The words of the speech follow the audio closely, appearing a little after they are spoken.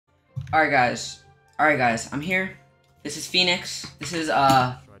Alright guys, I'm here. This is Phoenix. This is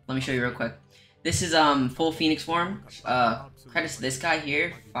let me show you real quick. This is full Phoenix form. Credits to this guy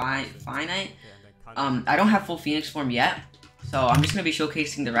here, Finite. I don't have full Phoenix form yet, so I'm just gonna be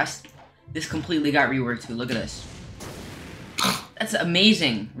showcasing the rest. This completely got reworked too. Look at this. That's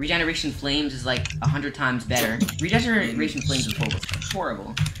amazing. Regeneration Flames is like 100 times better. Regeneration Flames before was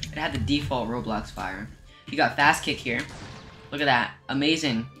horrible. It had the default Roblox fire. You got Fast Kick here. Look at that.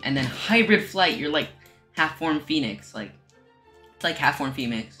 Amazing. And then Hybrid Flight, you're like half-form Phoenix. Like, it's like half-form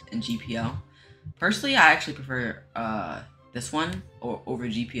Phoenix and GPO. Personally, I actually prefer this one over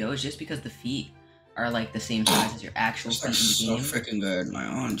GPO just because the feet are like the same size as your actual feet in the game. So freaking good, my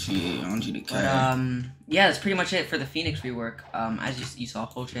auntie the cat. But yeah, that's pretty much it for the Phoenix rework. As you saw,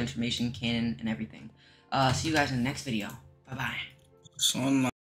 full transformation, cannon, and everything. See you guys in the next video. Bye bye.